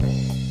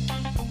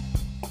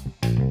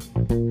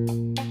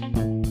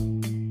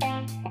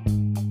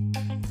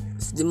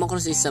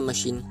Democracy is a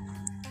machine.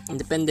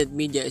 Independent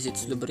media is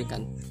its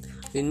lubricant.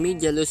 When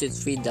media loses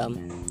its freedom,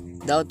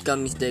 the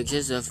outcome is the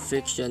excess of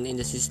friction in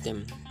the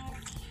system.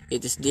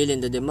 It is still in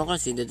the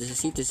democracy that the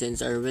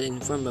citizens are well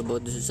informed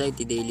about the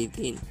society they live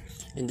in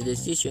and the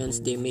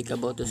decisions they make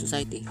about the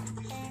society.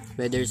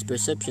 Whether its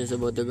perceptions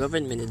about the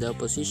government and the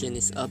opposition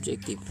is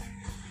objective.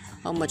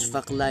 How much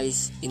fact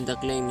lies in the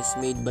claims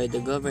made by the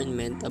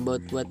government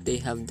about what they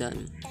have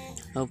done?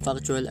 How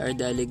factual are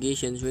the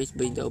allegations raised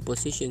by the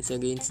oppositions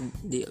against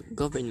the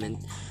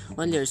government?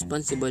 Only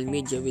responsible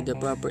media with the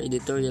proper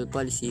editorial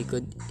policy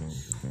could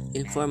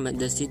inform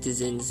the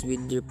citizens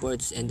with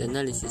reports and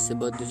analysis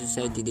about the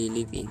society they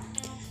live in.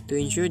 To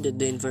ensure that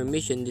the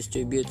information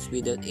distributes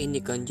without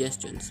any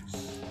congestions,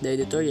 the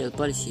editorial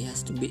policy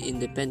has to be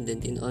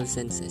independent in all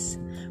senses,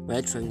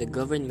 right from the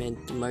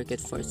government to market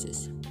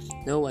forces.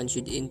 No one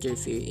should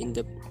interfere in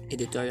the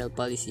editorial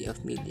policy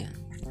of media.